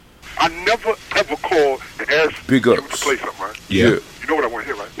I never ever called and asked Big you ups. to play something, right? Yeah. You know what I want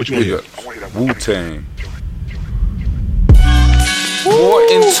to hear, right? What you want to hear? I want to hear that Wu-Tang. More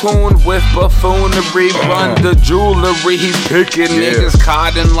in tune with buffoonery, run the jewelry. He picking niggas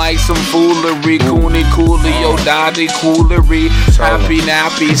cotton like some foolery. Cooney coolio, daddy coolery. Happy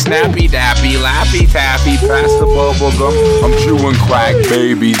nappy, snappy dappy, lappy tappy. Pass the bubble gum. I'm chewing crack,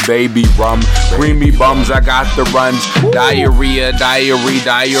 babies, baby rum. Creamy bums, I got the runs. Diarrhea,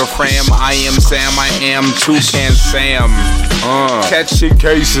 diaphragm. I am Sam, I am Toucan Sam. Catching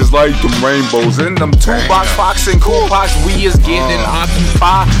cases like them rainbows in them toolbox, fox and cool box. We is getting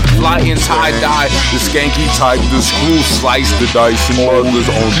occupied, flying tie-dye. The skanky type, the screw slice, the dice and mothers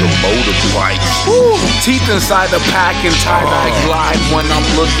on the motorbikes. Teeth inside the pack and tie-dye glide when I'm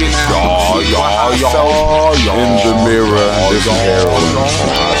looking at myself in the mirror. This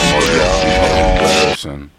heroin.